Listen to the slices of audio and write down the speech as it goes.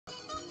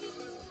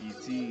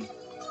T,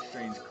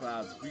 Strange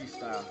Clouds,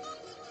 Freestyle.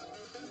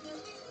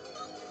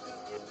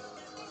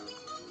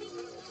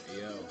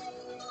 Yo.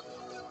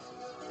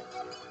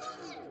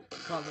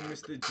 Call him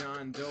Mr.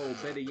 John Doe,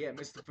 better yet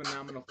Mr.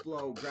 Phenomenal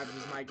Flow. Grabs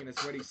his mic and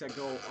it's ready, set,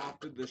 go. Off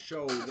to the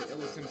show, the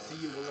illest MC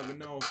you will ever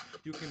know.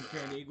 You can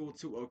compare an eagle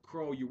to a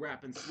crow. You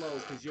rapping slow,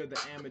 cause you're the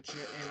amateur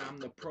and I'm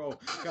the pro.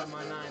 Got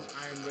my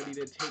 9-iron ready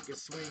to take a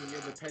swing.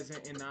 You're the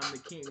peasant and I'm the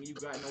king. You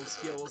got no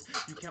skills,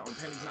 you counting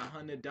pennies, not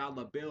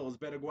 $100 bills.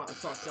 Better go out and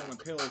start selling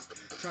pills.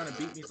 Trying to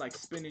beat me's like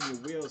spinning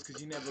your wheels,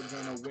 cause you're never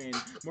gonna win.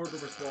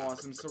 Murderous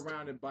boss, I'm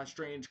surrounded by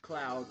strange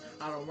clouds.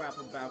 I don't rap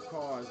about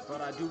cars,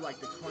 but I do like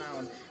to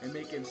clown and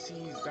make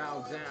MCs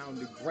bow down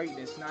to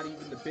greatness. Not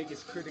even the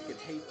biggest critic could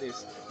hate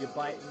this. You're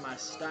biting my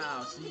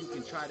style, so you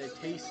can try to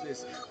taste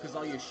this, cause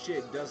all your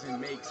shit doesn't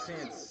make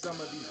sense. Some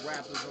of these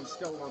rappers, I'm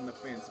still on the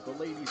fence, but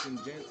ladies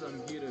and gents,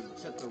 I'm here to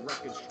set the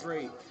record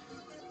straight.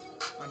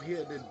 I'm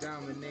here to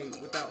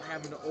dominate without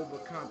having to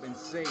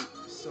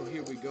overcompensate. So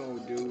here we go,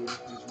 dude.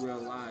 Just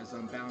realize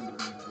I'm bound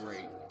to be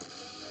great.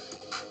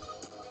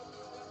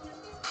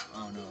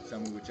 I don't know. Tell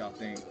me what y'all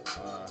think.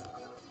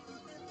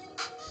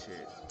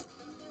 Shit.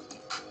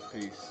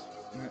 Peace.